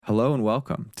Hello and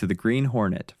welcome to The Green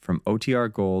Hornet from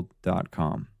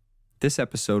OTRGold.com. This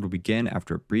episode will begin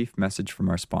after a brief message from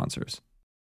our sponsors.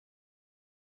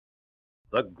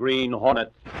 The Green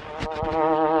Hornet.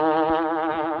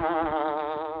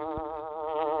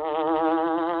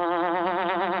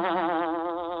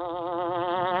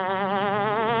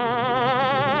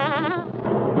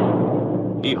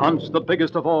 He hunts the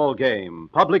biggest of all game,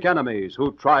 public enemies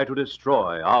who try to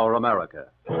destroy our America.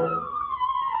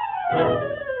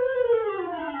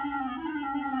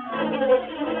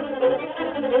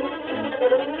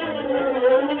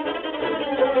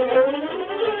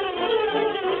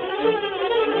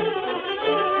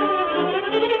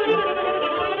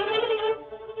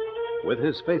 With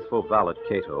his faithful valet,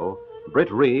 Cato,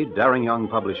 Britt Reed, daring young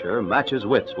publisher, matches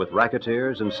wits with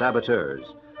racketeers and saboteurs,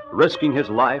 risking his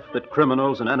life that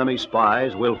criminals and enemy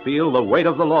spies will feel the weight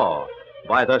of the law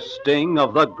by the sting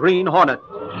of the Green Hornet.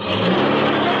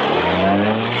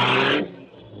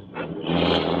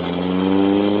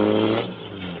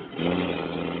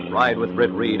 Ride with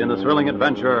Britt Reed in the thrilling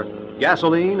adventure,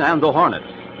 Gasoline and the Hornet.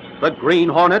 The Green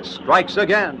Hornet strikes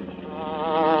again.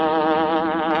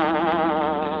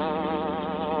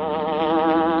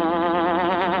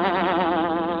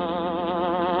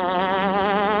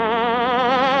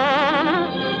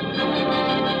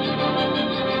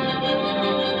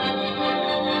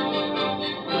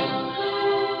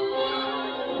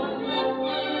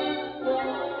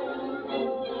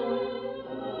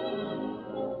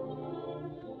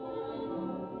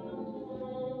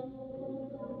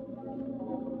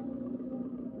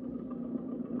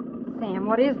 Sam,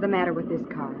 what is the matter with this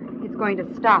car? It's going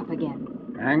to stop again.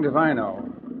 Hanged if I know.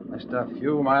 Just a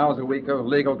few miles a week of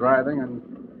legal driving, and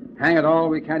hang it all,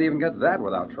 we can't even get that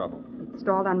without trouble. It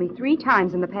stalled on me 3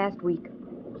 times in the past week.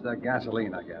 It's that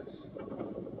gasoline, I guess.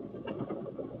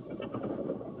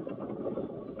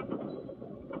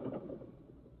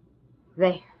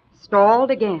 There. Stalled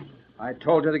again. I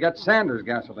told you to get Sanders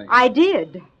gasoline. I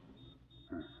did.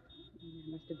 There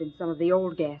must have been some of the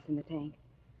old gas in the tank.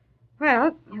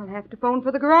 Well, you'll have to phone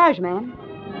for the garage man.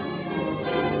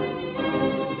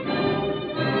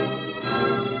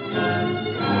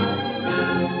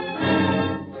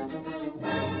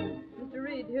 Mr.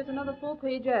 Reed, here's another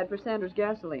full-page ad for Sanders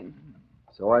gasoline.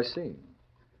 So I see.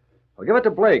 Well, give it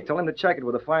to Blake. Tell him to check it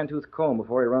with a fine-tooth comb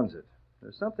before he runs it.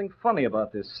 There's something funny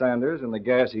about this Sanders and the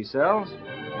gas he sells.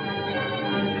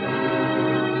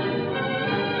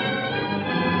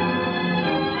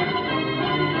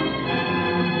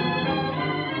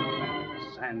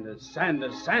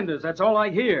 Sanders, that's all I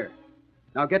hear.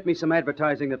 Now get me some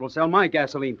advertising that will sell my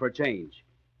gasoline for a change.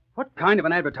 What kind of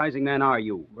an advertising man are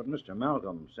you? But, Mr.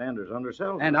 Malcolm, Sanders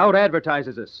undersells And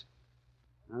out-advertises us.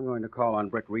 I'm going to call on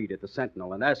Britt Reed at the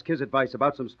Sentinel and ask his advice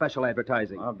about some special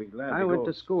advertising. I'll be glad to I went go.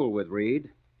 to school with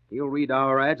Reed. He'll read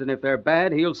our ads, and if they're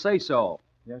bad, he'll say so.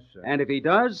 Yes, sir. And if he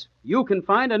does, you can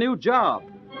find a new job.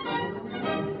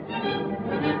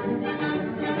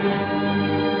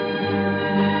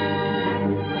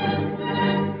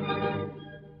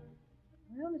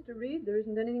 Well, Mr. Reed, there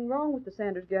isn't anything wrong with the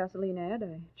Sanders gasoline ad.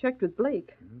 I checked with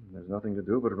Blake. There's nothing to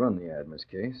do but run the ad, Miss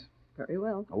Case. Very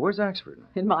well. Oh, where's Axford?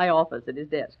 In my office at his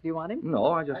desk. Do you want him?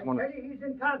 No, I just want to... He's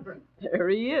in conference. There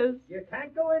he is. You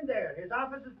can't go in there. His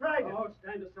office is private. Oh,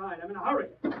 stand aside. I'm in a hurry.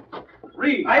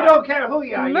 Reed! I don't care who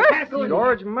you are. You can't go in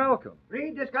George there. Malcolm.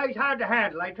 Reed, this guy's hard to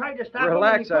handle. I tried to stop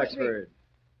Relax, him and he pushed me. Axford.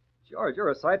 George, you're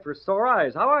a sight for sore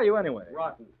eyes. How are you anyway?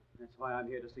 Rotten. That's why I'm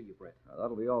here to see you, Britt.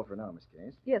 That'll be all for now, Miss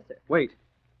Case. Yes, sir. Wait.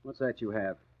 What's that you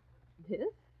have? This?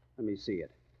 Let me see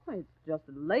it. Why, it's just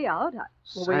a layout. Well,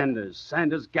 wait.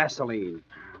 Sanders gasoline.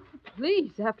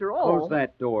 Please, after all. Close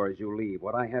that door as you leave.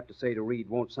 What I have to say to Reed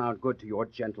won't sound good to your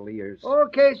gentle ears. Oh,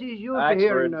 Casey's used to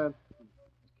hearing...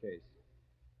 Case.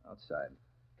 Outside.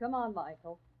 Come on,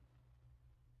 Michael.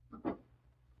 Well,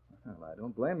 I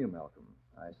don't blame you, Malcolm.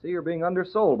 I see you're being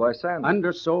undersold by Sanders.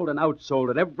 Undersold and outsold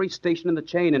at every station in the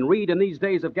chain, and Reed, in these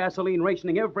days of gasoline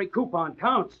rationing, every coupon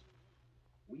counts.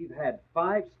 We've had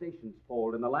 5 stations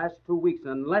fold in the last 2 weeks,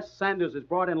 and unless Sanders is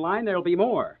brought in line, there'll be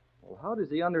more. Well, how does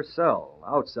he undersell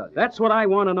outside? That's what I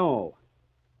want to know.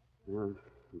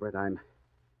 Brett, I'm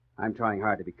trying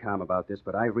hard to be calm about this,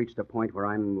 but I've reached a point where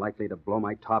I'm likely to blow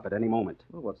my top at any moment.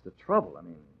 Well, what's the trouble? I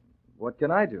mean, what can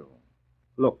I do?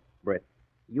 Look, Brett,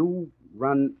 you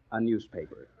run a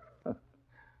newspaper.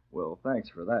 Well, thanks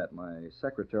for that. My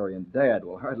secretary and Dad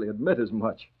will hardly admit as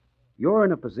much. You're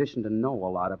in a position to know a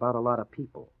lot about a lot of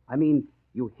people. I mean,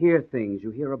 you hear things,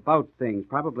 you hear about things.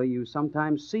 Probably you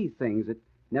sometimes see things that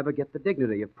never get the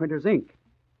dignity of printer's ink.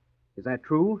 Is that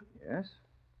true? Yes?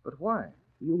 But why?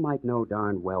 You might know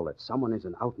darn well that someone is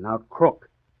an out-and-out crook.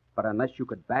 But unless you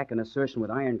could back an assertion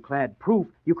with ironclad proof,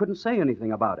 you couldn't say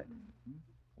anything about it.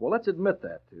 Well, let's admit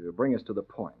that to bring us to the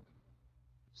point.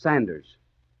 Sanders.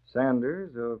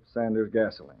 Sanders of Sanders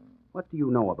Gasoline. What do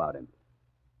you know about him?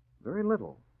 Very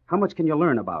little. How much can you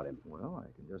learn about him? Well,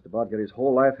 I can just about get his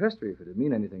whole life history if it'd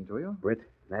mean anything to you. Britt,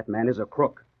 that man is a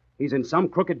crook. He's in some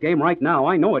crooked game right now.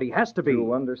 I know it. He has to be.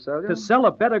 To undersell you? To sell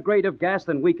a better grade of gas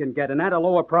than we can get, and at a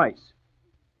lower price.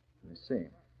 Let me see.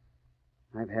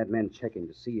 I've had men checking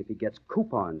to see if he gets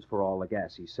coupons for all the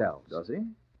gas he sells. Does he?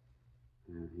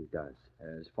 He does.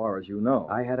 As far as you know.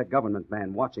 I had a government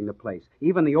man watching the place.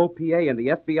 Even the OPA and the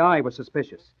FBI were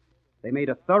suspicious. They made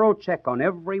a thorough check on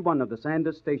every one of the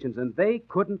Sanders stations, and they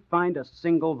couldn't find a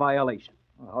single violation.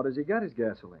 Well, how does he get his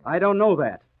gasoline? I don't know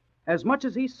that. As much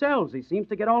as he sells, he seems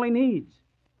to get all he needs.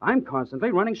 I'm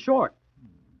constantly running short.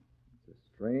 It's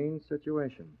a strange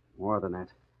situation. More than that.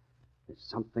 There's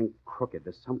something crooked.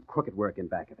 There's some crooked work in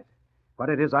back of it. What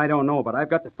it is, I don't know, but I've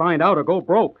got to find out or go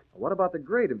broke. What about the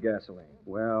grade of gasoline?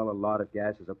 Well, a lot of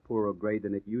gas is a poorer grade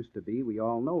than it used to be. We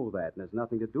all know that, and there's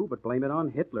nothing to do but blame it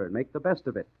on Hitler and make the best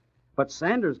of it. But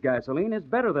Sanders' gasoline is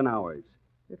better than ours.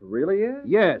 It really is?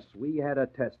 Yes, we had a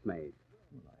test made.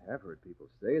 Well, I have heard people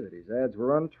say that his ads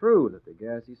were untrue, that the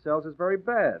gas he sells is very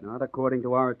bad. Not according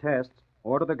to our tests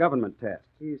or to the government tests.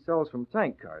 He sells from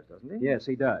tank cars, doesn't he? Yes,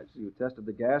 he does. You tested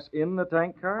the gas in the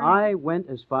tank car? I went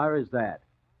as far as that.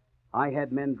 I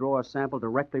had men draw a sample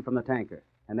directly from the tanker,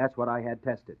 and that's what I had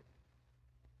tested.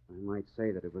 I might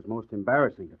say that it was most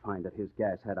embarrassing to find that his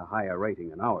gas had a higher rating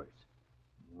than ours.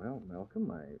 Well,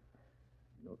 Malcolm, I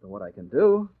don't know what I can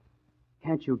do.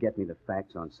 Can't you get me the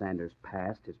facts on Sanders'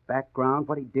 past, his background,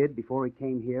 what he did before he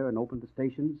came here and opened the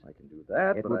stations? I can do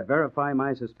that, It but would verify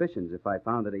my suspicions if I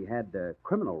found that he had a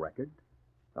criminal record.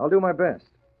 I'll do my best.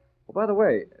 Well, by the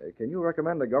way, can you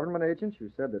recommend a government agent who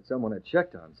said that someone had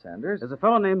checked on Sanders? There's a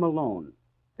fellow named Malone,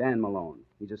 Dan Malone.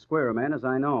 He's a squarer man, as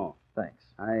I know. Thanks.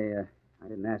 I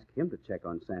didn't ask him to check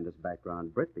on Sanders'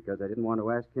 background, Britt, because I didn't want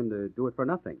to ask him to do it for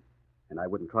nothing. And I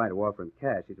wouldn't try to offer him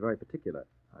cash. He's very particular.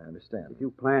 I understand. If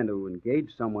you plan to engage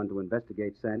someone to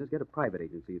investigate Sanders, get a private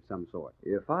agency of some sort.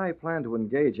 If I plan to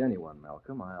engage anyone,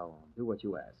 Malcolm, I'll do what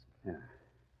you ask. Yeah.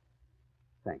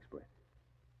 Thanks, Britt.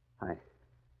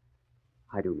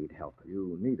 I do need help.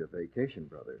 You need a vacation,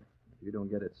 brother. If you don't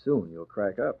get it soon, you'll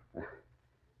crack up.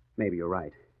 Maybe you're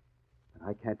right. But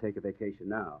I can't take a vacation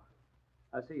now.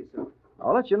 I'll see you soon.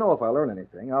 I'll let you know if I learn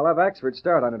anything. I'll have Axford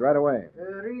start on it right away.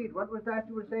 Reed, what was that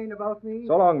you were saying about me?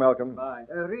 So long, Malcolm. Bye.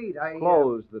 Reed, I...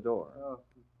 Close the door.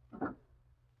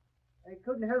 I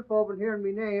couldn't help overhearing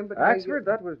me name, but Axford,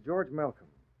 that was George Malcolm.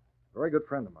 Very good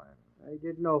friend of mine. I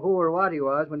didn't know who or what he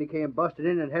was when he came busted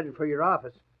in and headed for your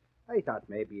office. I thought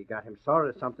maybe you got him sore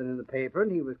of something in the paper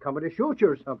and he was coming to shoot you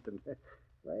or something.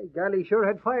 By golly, sure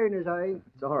had fire in his eye.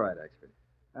 It's all right, Axford.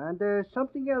 And there's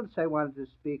something else I wanted to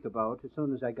speak about as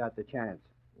soon as I got the chance.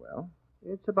 Well,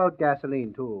 It's about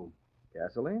gasoline, too.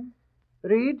 gasoline?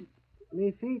 Reed,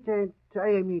 me feet ain't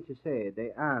trying me to say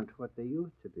they aren't what they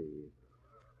used to be.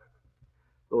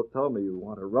 Don't tell me you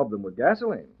want to rub them with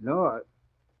gasoline. No,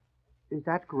 is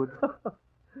that good?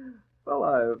 Well,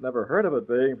 I've never heard of it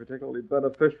being particularly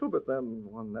beneficial, but then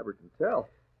one never can tell.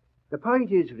 The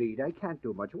point is, Reed, I can't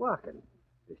do much walking.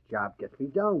 This job gets me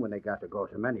down when I got to go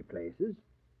to many places.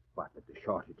 What with the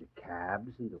shortage of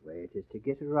cabs and the way it is to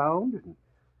get around. And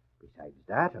besides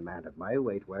that, a man of my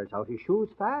weight wears out his shoes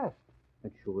fast.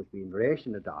 And shoes being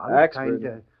ration at all.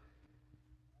 Axford.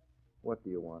 What do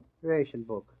you want? Ration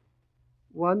book.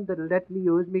 One that'll let me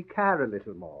use me car a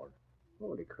little more.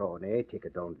 Holy crone,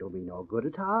 ticket don't do me no good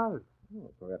at all.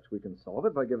 Well, perhaps we can solve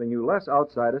it by giving you less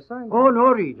outside assignment. Oh,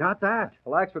 no, Reed, not that.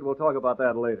 Well, Axford, we'll talk about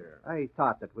that later. I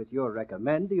thought that with your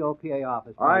recommend, the OPA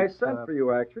office I might, sent for you,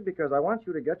 Axford, because I want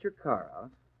you to get your car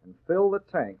out and fill the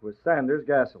tank with Sanders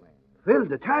gasoline. Fill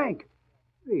the tank.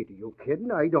 Reed, are you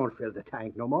kidding? I don't fill the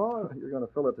tank no more. You're going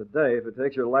to fill it today if it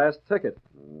takes your last ticket.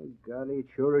 Oh, golly, it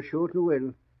sure as shooting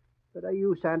will. But I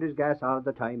use Sanders gas all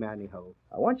the time anyhow.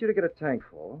 I want you to get a tank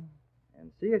full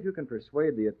and see if you can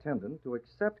persuade the attendant to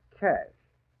accept cash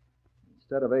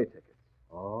instead of A-tickets.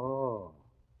 Oh,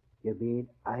 you mean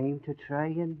I'm to try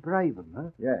and bribe him, huh?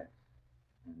 Yes.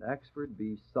 And Axford,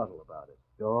 be subtle about it.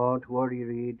 Don't worry,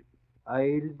 Reed.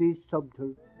 I'll be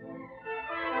subtle.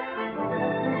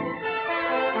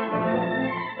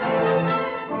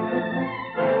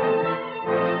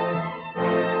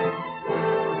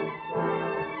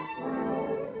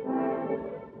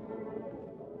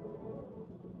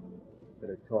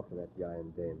 Better talk to that guy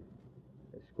and dame.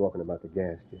 They're squawking about the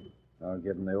gas, Jim. I'll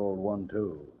give him the old one,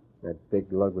 too. That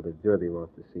big lug with the derby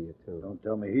wants to see you, too. Don't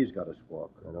tell me he's got a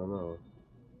squawk. I don't know.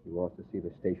 He wants to see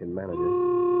the station manager.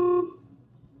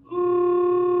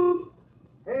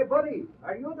 Hey, buddy,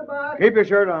 are you the boss? Keep your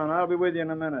shirt on. I'll be with you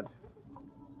in a minute.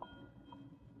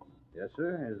 Yes,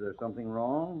 sir. Is there something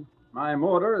wrong? My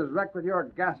motor is wrecked with your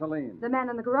gasoline. The man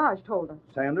in the garage told us.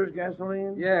 Sanders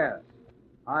gasoline? Yes.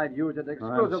 I'd use it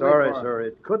exclusively I'm sorry, for... sir.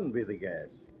 It couldn't be the gas.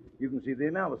 You can see the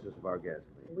analysis of our gasoline.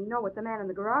 We know what the man in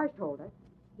the garage told us.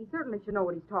 He certainly should know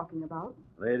what he's talking about.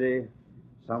 Lady,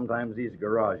 sometimes these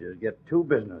garages get too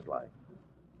businesslike.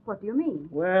 What do you mean?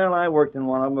 Well, I worked in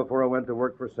one of them before I went to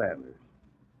work for Sanders.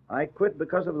 I quit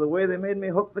because of the way they made me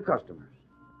hook the customers.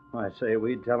 I say,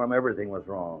 we'd tell them everything was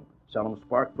wrong. Sell them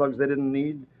spark plugs they didn't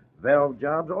need, valve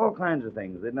jobs, all kinds of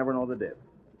things. They'd never know the diff.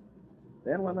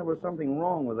 Then when there was something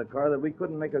wrong with the car that we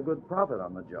couldn't make a good profit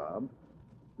on the job,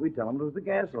 we'd tell them it was the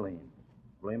gasoline.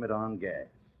 Blame it on gas.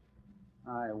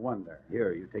 I wonder.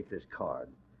 Here, you take this card.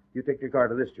 You take your car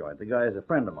to this joint. The guy is a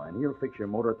friend of mine. He'll fix your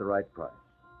motor at the right price.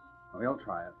 We'll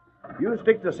try it. You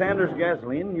stick to Sanders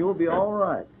gasoline, you'll be all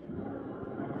right.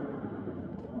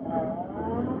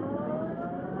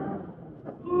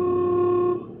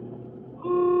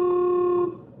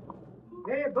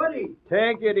 Hey, buddy.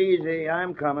 Take it easy.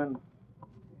 I'm coming.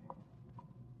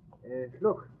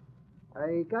 Look,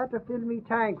 I got to fill me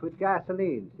tank with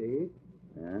gasoline, see?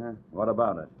 Yeah? What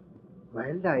about it? Well,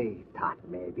 I thought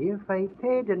maybe if I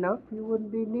paid enough, you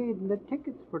wouldn't be needing the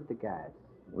tickets for the gas.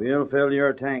 We'll fill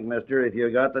your tank, mister, if you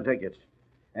got the tickets.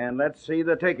 And let's see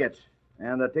the tickets.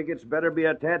 And the tickets better be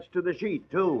attached to the sheet,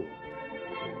 too.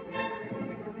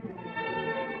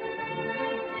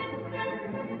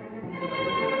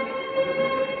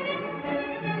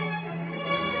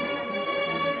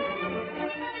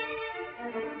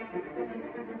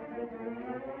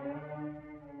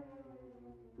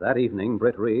 That evening,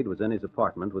 Britt Reed was in his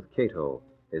apartment with Cato,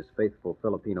 his faithful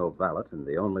Filipino valet and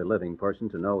the only living person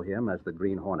to know him as the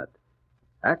Green Hornet.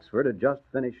 Axford had just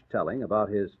finished telling about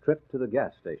his trip to the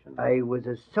gas station. I was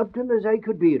as subtle as I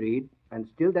could be, Reed, and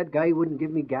still that guy wouldn't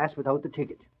give me gas without the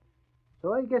ticket.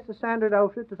 So I guess the standard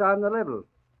outfit is on the level.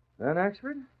 Then,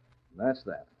 Axford, that's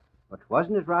that. But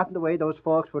wasn't it rotten the way those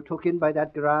folks were took in by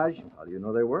that garage? How do you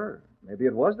know they were? Maybe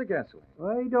it was the gasoline.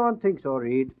 I don't think so,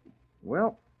 Reed.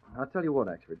 Well, I'll tell you what,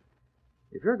 Axford.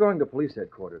 If you're going to police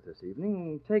headquarters this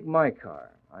evening, take my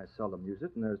car. I seldom use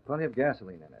it, and there's plenty of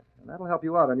gasoline in it. And that'll help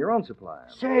you out on your own supply.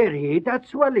 Say, Reed, that's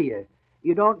swell of you.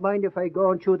 You don't mind if I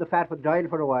go and chew the fat with Doyle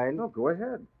for a while? No, go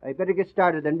ahead. I better get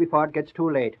started then before it gets too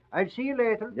late. I'll see you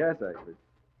later. Yes, Axford.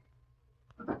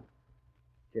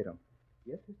 Cato,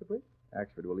 Yes, Mr. Britt?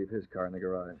 Axford will leave his car in the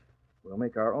garage. We'll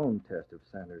make our own test of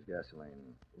Sanders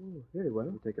gasoline. Oh, very well.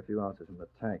 We'll take a few ounces from the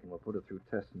tank, and we'll put it through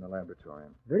tests in the laboratory.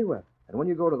 Very well. And when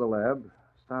you go to the lab,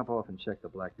 stop off and check the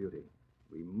Black Beauty.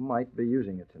 We might be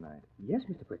using it tonight. Yes,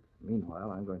 Mr. Britt. Meanwhile,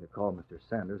 I'm going to call Mr.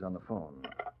 Sanders on the phone.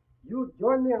 You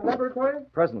join me in the laboratory?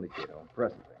 Presently, Cato,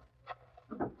 presently.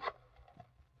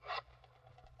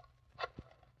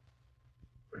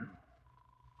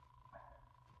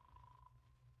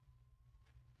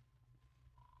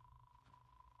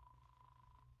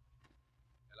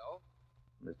 Hello?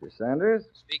 Mr. Sanders?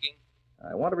 Speaking.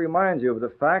 I want to remind you of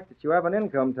the fact that you have an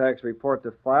income tax report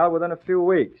to file within a few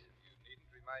weeks. You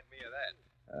needn't remind me of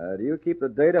that. Do you keep the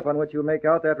date upon which you make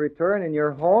out that return in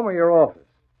your home or your office?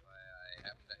 Why, I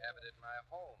happen to have it in my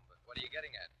home, but what are you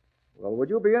getting at? Well, would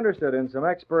you be interested in some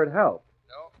expert help?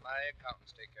 No, my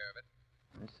accountants take care of it.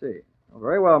 I see. Well,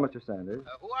 very well, Mr. Sanders.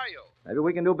 Who are you? Maybe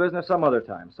we can do business some other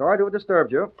time. Sorry to have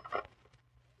disturbed you.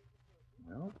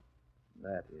 Well,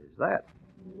 that is that.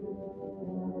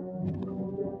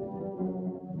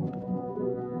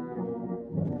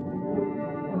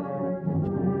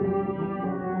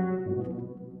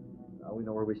 Now we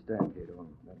know where we stand, Cato.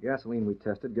 That gasoline we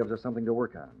tested gives us something to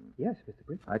work on. Yes, Mr.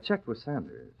 Britt. I checked with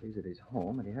Sanders. He's at his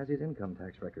home, and he has his income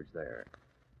tax records there.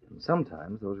 And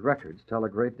sometimes those records tell a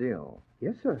great deal.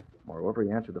 Yes, sir. Moreover,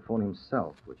 he answered the phone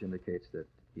himself, which indicates that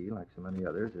he, like so many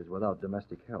others, is without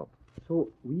domestic help. So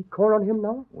we call on him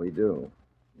now? We do.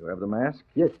 You have the mask?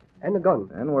 Yes, and a gun.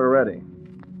 And we're ready.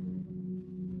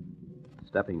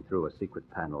 Stepping through a secret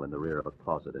panel in the rear of a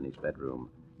closet in his bedroom,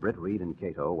 Britt Reed and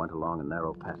Cato went along a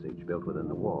narrow passage built within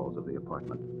the walls of the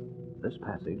apartment. This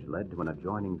passage led to an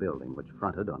adjoining building which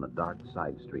fronted on a dark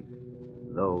side street.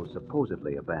 Though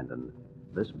supposedly abandoned,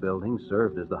 this building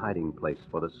served as the hiding place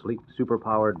for the sleek,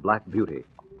 superpowered Black Beauty,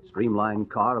 streamlined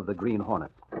car of the Green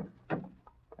Hornet.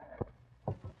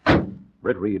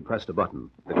 Britt Reed pressed a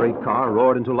button. The great car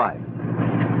roared into life.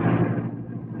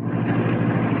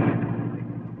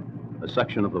 A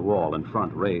section of the wall in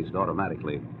front raised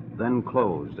automatically, then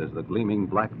closed as the gleaming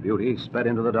Black Beauty sped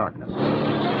into the darkness.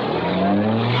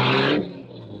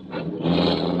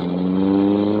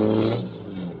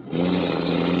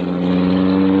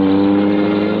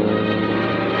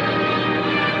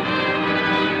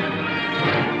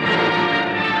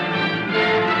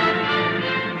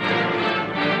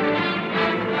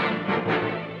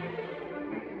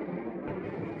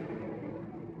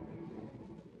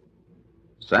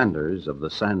 Sanders of the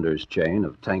Sanders chain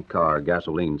of tank car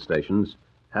gasoline stations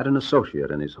had an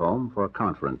associate in his home for a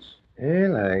conference.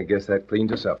 Well, I guess that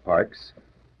cleans us up, Parks.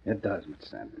 It does, Mr.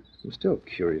 Sanders. I'm still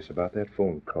curious about that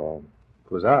phone call.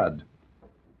 It was odd.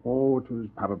 Oh, it was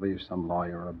probably some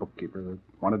lawyer or a bookkeeper that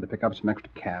wanted to pick up some extra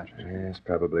cash. Yes,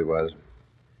 probably was.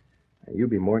 You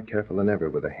be more careful than ever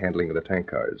with the handling of the tank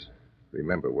cars.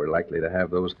 Remember, we're likely to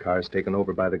have those cars taken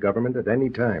over by the government at any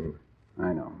time.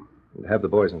 I know. And have the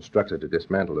boys instructed to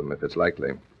dismantle them if it's likely.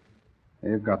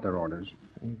 They've got their orders.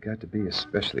 We've got to be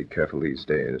especially careful these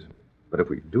days. But if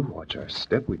we do watch our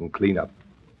step, we can clean up.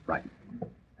 Right.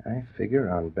 I figure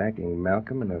on backing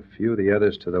Malcolm and a few of the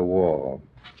others to the wall.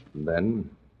 And then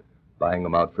buying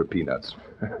them out for peanuts.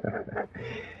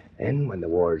 And when the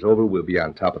war's over, we'll be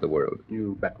on top of the world.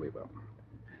 You bet we will.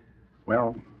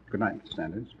 Well, good night, Mr.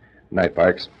 Sanders. Night,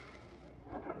 Parks.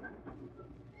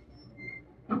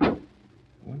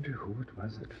 Wonder who it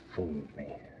was that phoned me.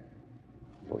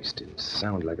 Voice didn't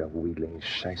sound like a wheedling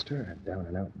shyster, a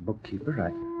down-and-out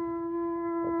bookkeeper.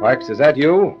 Oh, Parks, is that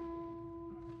you?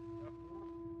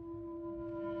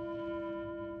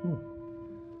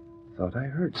 Thought I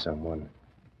heard someone.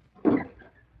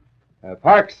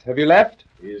 Parks, have you left?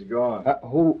 He's gone.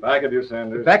 Who? Back of you,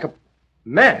 Sanders. Back up.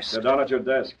 Mask. Sit down at your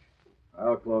desk.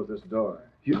 I'll close this door.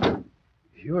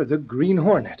 You're the Green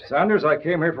Hornet. Sanders, I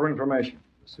came here for information.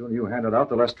 The sooner you hand it out,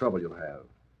 the less trouble you'll have.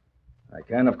 I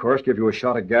can, of course, give you a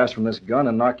shot of gas from this gun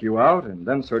and knock you out, and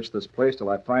then search this place till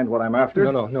I find what I'm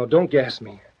after. No, don't gas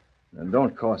me. And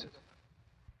don't cause it.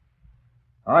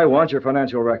 I want your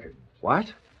financial record.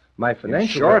 What? My financial... In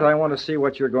short, I want to see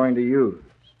what you're going to use.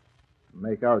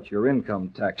 Make out your income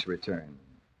tax return.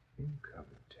 Income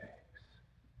tax.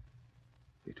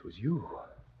 It was you.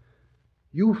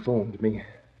 You phoned me.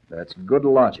 That's good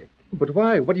logic. But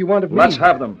why? What do you want of me? Let's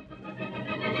have them.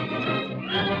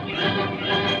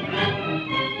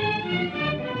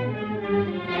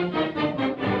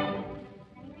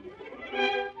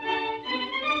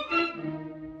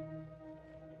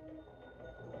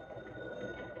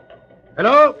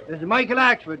 Hello, this is Michael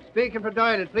Axford, speaking for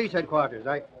Doyle at police headquarters.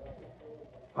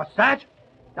 What's that?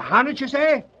 The Hornet, you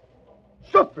say?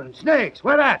 Suffering snakes,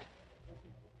 where at?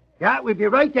 Yeah, we'll be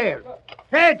right there.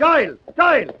 Hey, Doyle,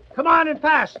 come on and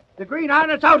pass. The Green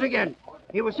Hornet's out again.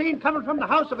 He was seen coming from the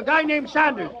house of a guy named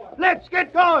Sanders. Let's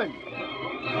get going.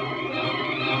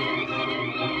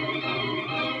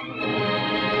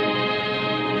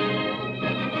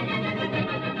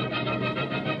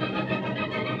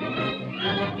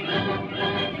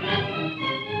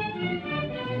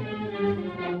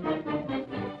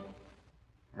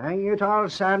 Hang it all,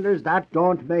 Sanders, that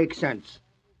don't make sense.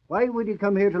 Why would he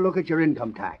come here to look at your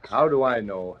income tax? How do I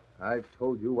know? I've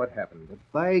told you what happened.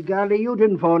 By golly, you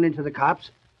didn't phone into the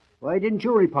cops. Why didn't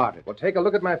you report it? Well, take a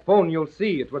look at my phone. You'll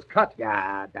see it was cut.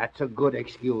 Yeah, that's a good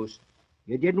excuse.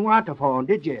 You didn't want to phone,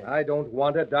 did you? I don't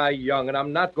want to die young, and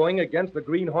I'm not going against the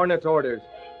Green Hornet's orders.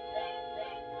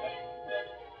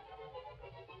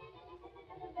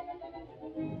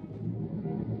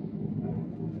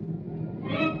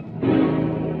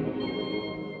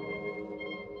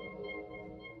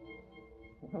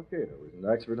 Okay, isn't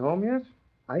Axford home yet?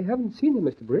 I haven't seen him,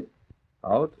 Mr. Britt.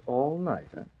 Out all night,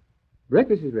 huh?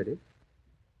 Breakfast is ready.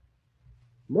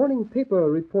 Morning paper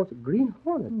reports Green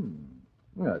Hornet.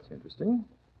 Well, that's interesting.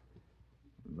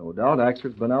 No doubt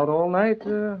Axford's been out all night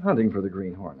hunting for the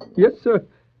Green Hornet. Yes, sir.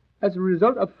 As a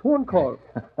result of phone call.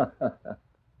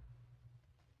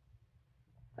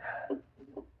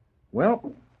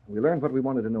 Well, we learned what we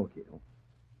wanted to know, Keto.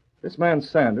 This man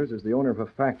Sanders is the owner of a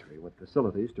factory with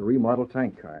facilities to remodel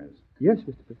tank cars. Yes,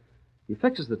 Mr. Britt. He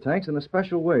fixes the tanks in a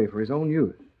special way for his own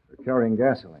use, for carrying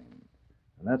gasoline.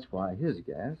 And that's why his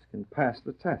gas can pass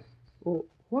the tests. Oh,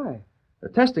 why? The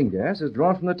testing gas is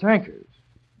drawn from the tankers,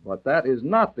 but that is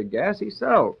not the gas he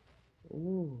sells.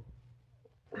 Oh.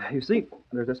 You see,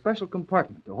 there's a special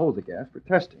compartment to hold the gas for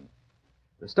testing.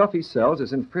 The stuff he sells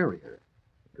is inferior.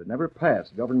 It could never pass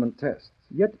government tests.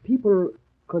 Yet people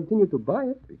continue to buy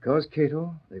it. Because,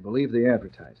 Cato, they believe the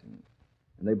advertising.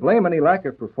 And they blame any lack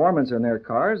of performance in their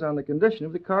cars on the condition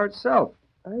of the car itself.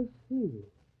 I see.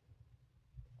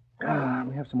 May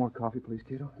we have some more coffee, please,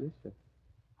 Cato? Yes, sir.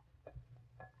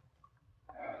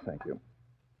 Thank you.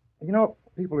 You know,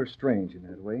 people are strange in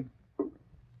that way.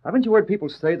 Haven't you heard people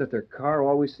say that their car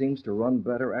always seems to run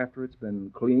better after it's been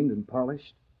cleaned and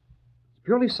polished? It's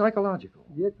purely psychological.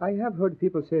 Yes, I have heard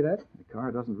people say that. The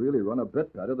car doesn't really run a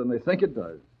bit better than they think it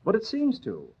does, but it seems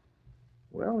to.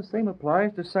 Well, the same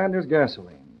applies to Sanders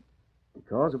gasoline.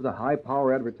 Because of the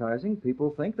high-power advertising,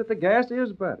 people think that the gas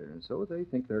is better, and so they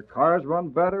think their cars run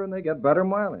better and they get better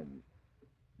mileage.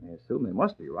 I assume they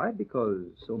must be right because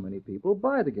so many people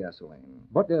buy the gasoline.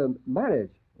 But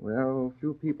mileage? Well,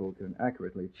 few people can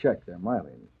accurately check their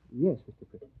mileage. Yes, Mr.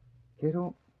 Britt.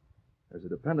 Cato, there's a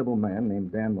dependable man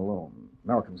named Dan Malone.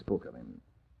 Malcolm spoke of him.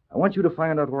 I want you to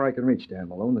find out where I can reach Dan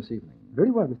Malone this evening.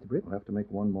 Very well, Mr. Britt. We'll have to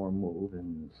make one more move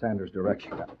in Sanders'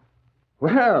 direction.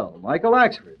 Well, Michael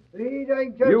Axford. Reed,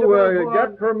 I'm just You about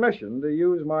get permission to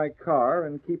use my car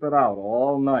and keep it out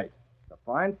all night. It's a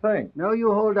fine thing. Now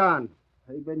you hold on.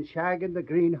 I've been shagging the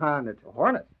Green Hornet. A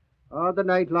Hornet? All the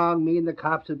night long, me and the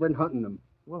cops have been hunting him.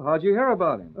 Well, how'd you hear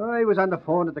about him? I was on the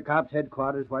phone at the cops'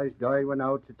 headquarters while Doyle went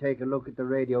out to take a look at the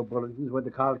radio bulletins when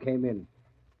the call came in.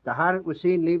 The Hornet was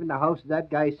seen leaving the house of that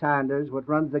guy Sanders, what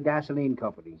runs the gasoline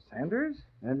company. Sanders?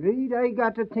 And Reed, I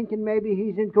got to thinking maybe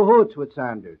he's in cahoots with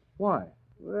Sanders. Why?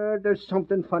 Well, there's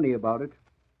something funny about it.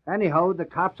 Anyhow, the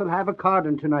cops will have a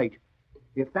cordon tonight.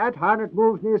 If that Hornet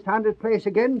moves near Sanders' place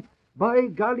again, by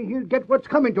golly, he'll get what's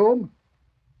coming to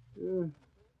him.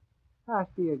 Pass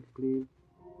the eggs, please.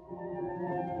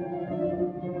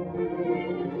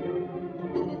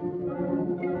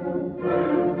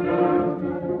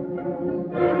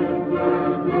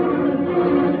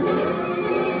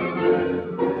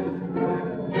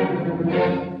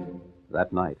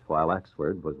 That night, while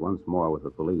Axford was once more with the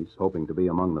police, hoping to be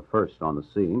among the first on the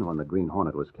scene when the Green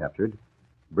Hornet was captured,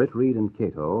 Britt Reed and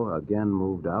Cato again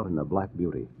moved out in the Black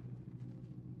Beauty.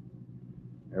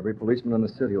 Every policeman in the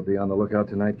city will be on the lookout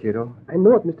tonight, Cato. I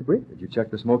know it, Mr. Britt. Did you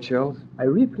check the smoke shells? I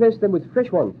replaced them with fresh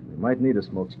ones. We might need a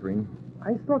smoke screen.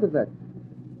 I thought of that.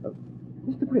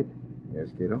 Mr. Britt. Yes,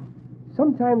 Cato?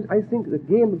 Sometimes I think the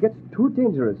game gets too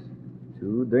dangerous.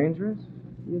 Too dangerous?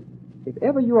 Yes. If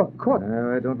ever you are caught...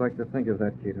 I don't like to think of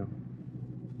that, Cato.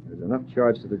 There's enough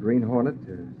charge to the Green Hornet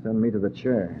to send me to the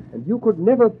chair. And you could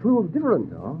never prove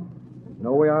different. No. There's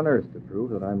no way on earth to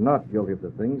prove that I'm not guilty of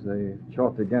the things they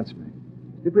chalked against me.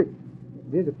 Mr. Britt,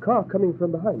 there's a car coming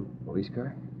from behind. Police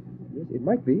car? Yes, it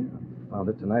might be. Found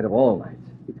it tonight of all nights.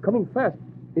 It's coming fast.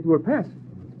 It will pass.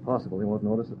 It's possible they won't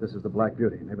notice that this is the Black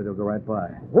Beauty. Maybe they'll go right by.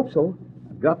 I hope so.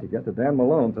 I've got to get to Dan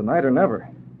Malone tonight or never.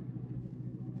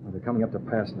 Well, they're coming up to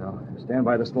pass now. Stand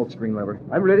by the smoke screen lever.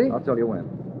 I'm ready. I'll tell you when.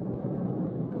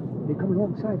 They come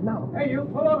alongside now. Hey, you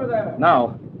pull over there.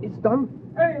 Now. It's done.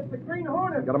 Hey, it's the Green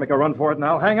Hornet. Got to make a run for it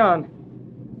now. Hang on.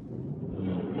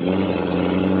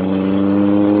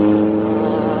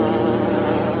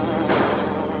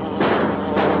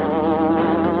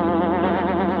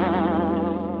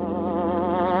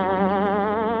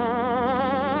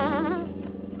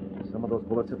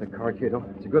 Bullets at the car, Cato.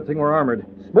 It's a good thing we're armored.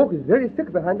 Smoke is very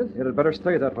thick behind us. It had better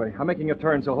stay that way. I'm making a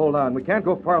turn, so hold on. We can't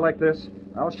go far like this.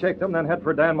 I'll shake them, then head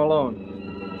for Dan Malone.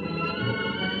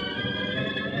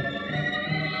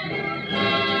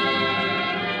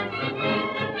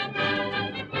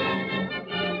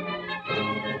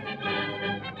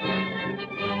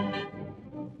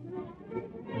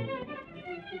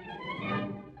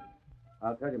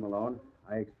 I'll tell you, Malone.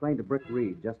 I explained to Britt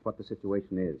Reed just what the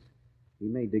situation is. He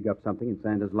may dig up something in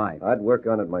Sanders' life. I'd work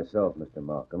on it myself, Mr.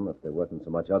 Malcolm, if there wasn't so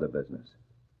much other business.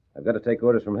 I've got to take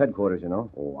orders from headquarters, you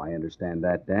know. Oh, I understand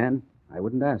that, Dan. I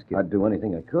wouldn't ask you. I'd do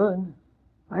anything I could.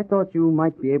 I thought you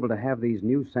might be able to have these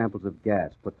new samples of gas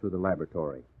put through the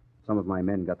laboratory. Some of my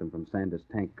men got them from Sanders'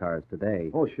 tank cars today.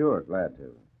 Oh, sure. Glad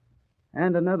to.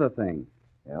 And another thing.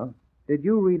 Yeah? Did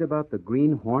you read about the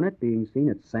Green Hornet being seen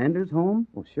at Sanders' home?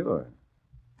 Oh, sure.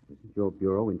 Isn't your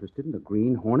bureau interested in the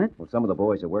Green Hornet? Well, some of the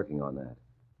boys are working on that.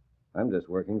 I'm just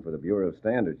working for the Bureau of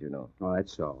Standards, you know. Oh,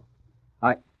 that's so.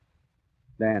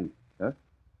 Dan. Huh?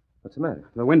 What's the matter?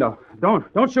 The window.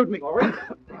 Don't shoot me. All right.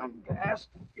 I'm gassed.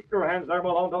 Keep your hands there,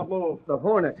 Malone. Don't move. The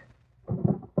Hornet.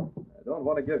 I don't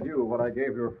want to give you what I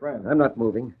gave your friend. I'm not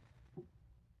moving.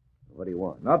 What do you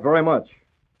want? Not very much.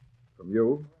 From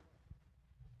you.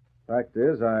 Fact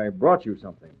is, I brought you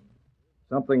something.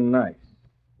 Something nice.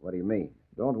 What do you mean?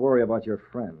 Don't worry about your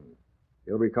friend.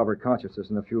 He'll recover consciousness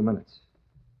in a few minutes.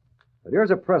 But here's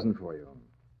a present for you.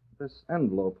 This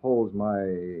envelope holds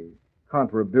my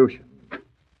contribution.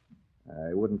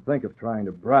 I wouldn't think of trying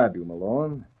to bribe you,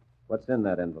 Malone. What's in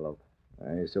that envelope?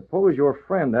 I suppose your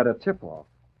friend had a tip-off.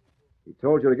 He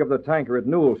told you to give the tanker at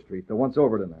Newell Street, the once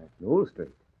over tonight. Newell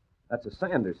Street? That's a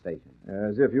Sanders station.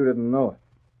 As if you didn't know it.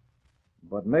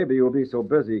 But maybe you'll be so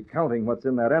busy counting what's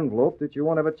in that envelope that you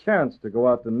won't have a chance to go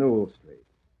out to Newell Street.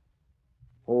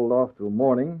 Hold off till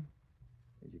morning,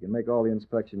 and you can make all the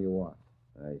inspection you want.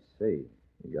 I see.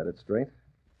 You got it straight?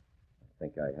 I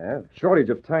think I have. Shortage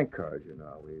of tank cars, you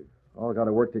know. We've all got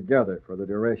to work together for the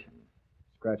duration.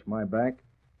 Scratch my back,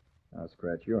 I'll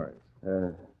scratch yours.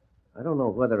 I don't know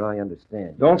whether I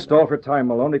understand. Don't stall for time,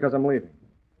 Malone, because I'm leaving.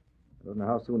 I don't know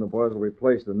how soon the boys will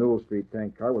replace the Newell Street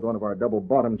tank car with one of our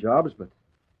double-bottom jobs, but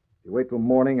if you wait till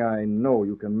morning, I know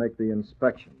you can make the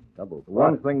inspection.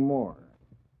 One thing more.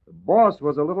 The boss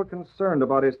was a little concerned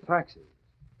about his taxes.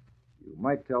 You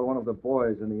might tell one of the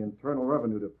boys in the Internal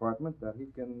Revenue Department that he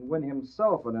can win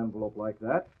himself an envelope like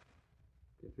that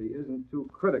if he isn't too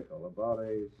critical about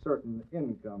a certain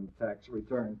income tax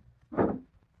return.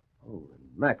 Holy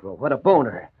mackerel, what a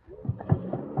boner.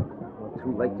 Not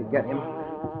too late to get him.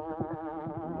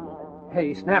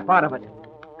 Hey, snap out of it.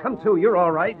 Come to, you're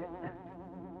all right.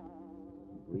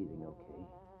 Breathing okay.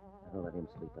 I'll let him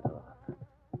sleep it off.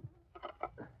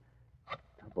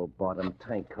 Double-bottom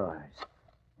tank cars.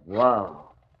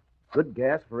 Wow. Good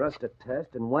gas for us to test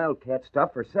and wildcat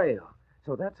stuff for sale.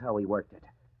 So that's how he worked it.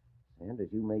 Sanders,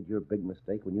 you made your big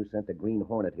mistake when you sent the Green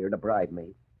Hornet here to bribe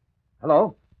me.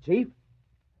 Hello, Chief?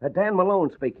 Dan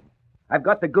Malone speaking. I've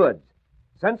got the goods.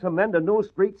 Send some men to New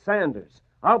Street Sanders.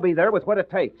 I'll be there with what it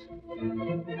takes.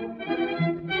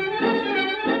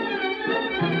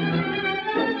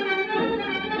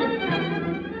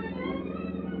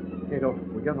 Cato,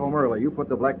 we get home early. You put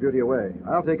the Black Beauty away.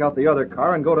 I'll take out the other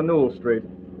car and go to Newell Street.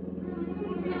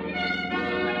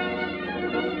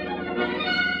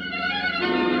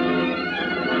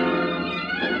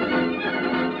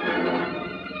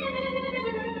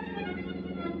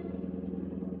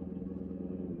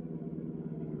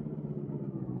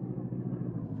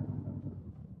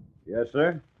 Yes,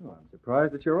 sir? Oh, I'm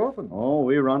surprised that you're open. Oh,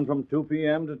 we run from 2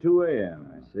 p.m. to 2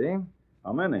 a.m. I see.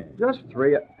 How many? Just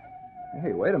 3.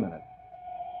 Hey, wait a minute.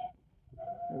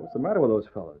 Hey, what's the matter with those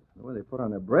fellas? The way they put on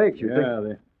their brakes, you think...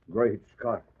 the great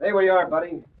Scott. Hey, where you are,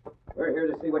 buddy. We're here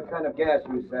to see what kind of gas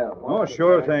you sell. Oh,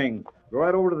 sure thing. Go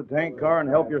right over to the tank car and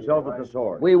help yourself at the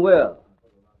source. We will.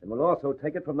 And we'll also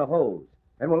take it from the hose.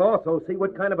 And we'll also see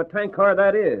what kind of a tank car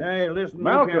that is. Hey, listen,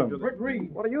 Malcolm. Britt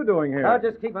Reed. What are you doing here? I'll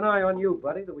just keep an eye on you,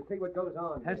 buddy, till we see what goes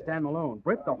on. That's Dan Malone.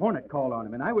 Britt, the Hornet, called on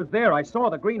him, and I was there. I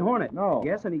saw the Green Hornet. No.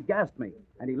 Yes, and he gassed me.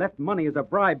 And he left money as a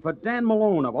bribe for Dan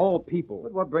Malone, of all people.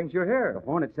 But what brings you here? The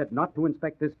Hornet said not to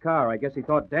inspect this car. I guess he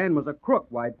thought Dan was a crook.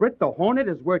 Why, Britt, the Hornet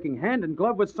is working hand in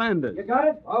glove with Sanders. You got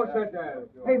it? Oh, sure, Dan.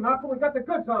 Hey, Malcolm, we got the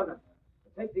goods on them.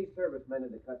 Take these servicemen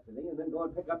into custody and then go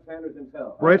and pick up Sanders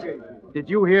himself. Britt, did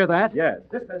you hear that? Yes.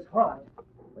 This is hot.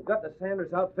 We got the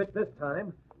Sanders outfit this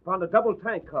time. Found a double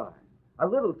tank car. A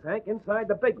little tank inside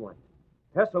the big one.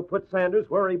 Hessel put Sanders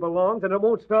where he belongs, and it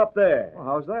won't stop there. Well,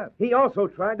 how's that? He also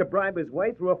tried to bribe his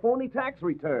way through a phony tax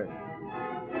return.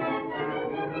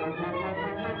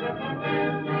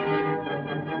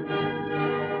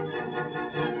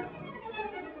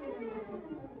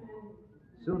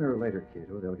 Sooner or later,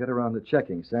 Cato, they'll get around to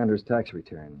checking Sanders' tax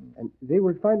return. And they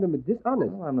will find them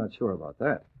dishonest. Well, I'm not sure about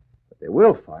that. But they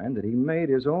will find that he made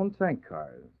his own tank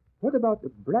cars. What about the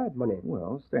bribe money?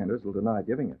 Well, Sanders will deny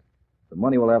giving it. The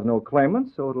money will have no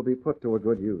claimant, so it'll be put to a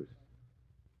good use.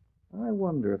 I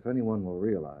wonder if anyone will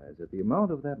realize that the amount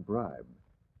of that bribe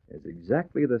is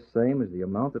exactly the same as the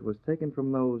amount that was taken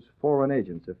from those foreign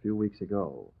agents a few weeks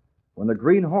ago, when the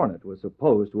Green Hornet was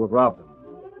supposed to have robbed them.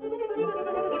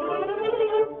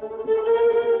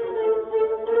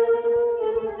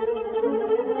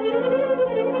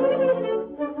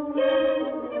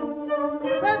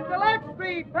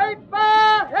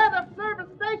 Paper! Head of service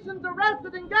stations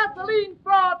arrested in gasoline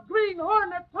fraud. Green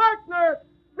Hornet partner.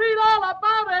 Read all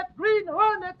about it. Green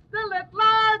Hornet still at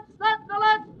large. Sentinel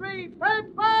Extra.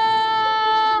 Paper!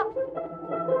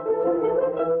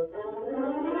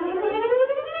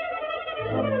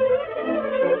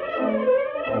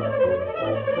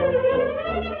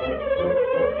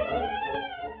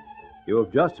 You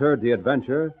have just heard the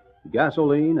adventure,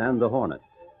 Gasoline and the Hornet.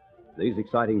 These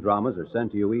exciting dramas are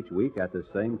sent to you each week at the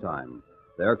same time.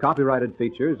 They are copyrighted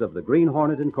features of the Green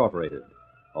Hornet Incorporated.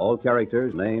 All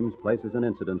characters, names, places, and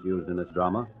incidents used in this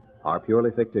drama are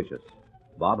purely fictitious.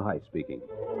 Bob Height speaking.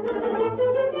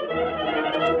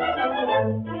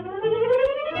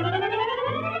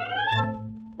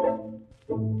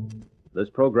 This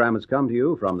program has come to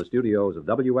you from the studios of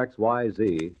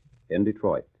WXYZ in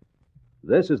Detroit.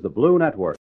 This is the Blue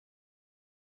Network.